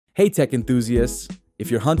Hey tech enthusiasts,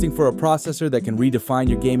 if you're hunting for a processor that can redefine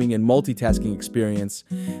your gaming and multitasking experience,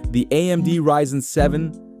 the AMD Ryzen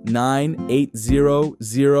 7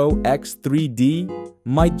 9800X3D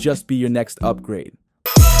might just be your next upgrade.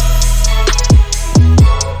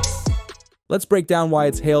 Let's break down why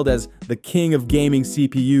it's hailed as the king of gaming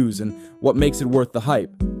CPUs and what makes it worth the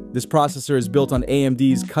hype. This processor is built on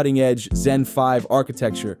AMD's cutting-edge Zen 5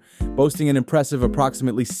 architecture, boasting an impressive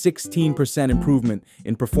approximately 16% improvement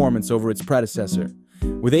in performance over its predecessor.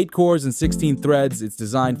 With 8 cores and 16 threads, it's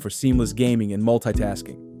designed for seamless gaming and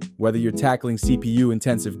multitasking. Whether you're tackling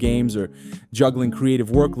CPU-intensive games or juggling creative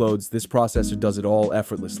workloads, this processor does it all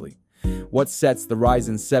effortlessly. What sets the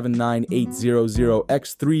Ryzen 7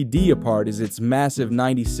 9800X3D apart is its massive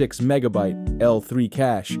 96MB L3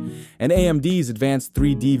 cache and AMD's advanced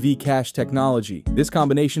 3D cache technology. This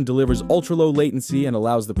combination delivers ultra-low latency and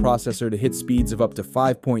allows the processor to hit speeds of up to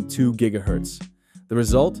 5.2 GHz. The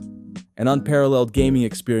result? An unparalleled gaming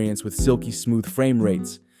experience with silky smooth frame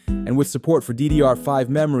rates. And with support for DDR5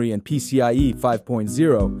 memory and PCIe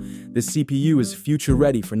 5.0, this CPU is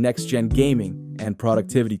future-ready for next-gen gaming and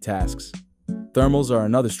productivity tasks. Thermals are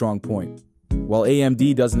another strong point. While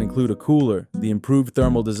AMD doesn't include a cooler, the improved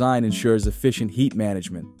thermal design ensures efficient heat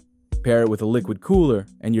management. Pair it with a liquid cooler,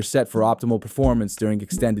 and you're set for optimal performance during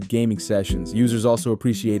extended gaming sessions. Users also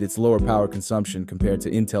appreciate its lower power consumption compared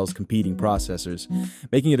to Intel's competing processors,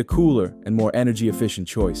 making it a cooler and more energy-efficient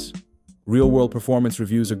choice. Real-world performance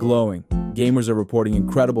reviews are glowing. Gamers are reporting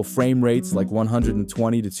incredible frame rates like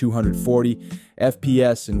 120 to 240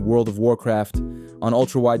 FPS in World of Warcraft on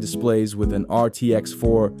ultra-wide displays with an RTX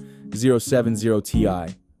 4070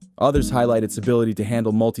 Ti. Others highlight its ability to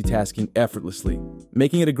handle multitasking effortlessly,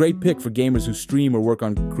 making it a great pick for gamers who stream or work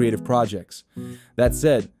on creative projects. That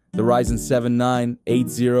said, the Ryzen 7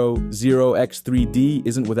 9800X3D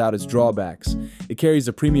isn't without its drawbacks. It carries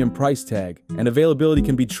a premium price tag, and availability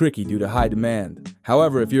can be tricky due to high demand.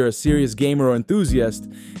 However, if you're a serious gamer or enthusiast,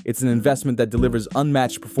 it's an investment that delivers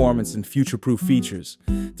unmatched performance and future-proof features.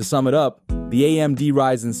 To sum it up, the AMD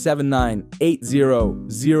Ryzen 7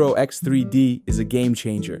 9800X3D is a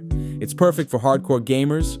game-changer. It's perfect for hardcore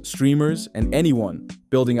gamers, streamers, and anyone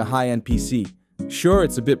building a high-end PC. Sure,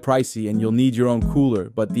 it's a bit pricey and you'll need your own cooler,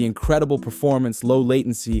 but the incredible performance, low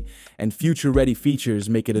latency, and future-ready features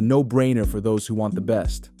make it a no-brainer for those who want the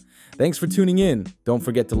best. Thanks for tuning in. Don't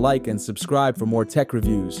forget to like and subscribe for more tech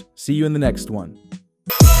reviews. See you in the next one.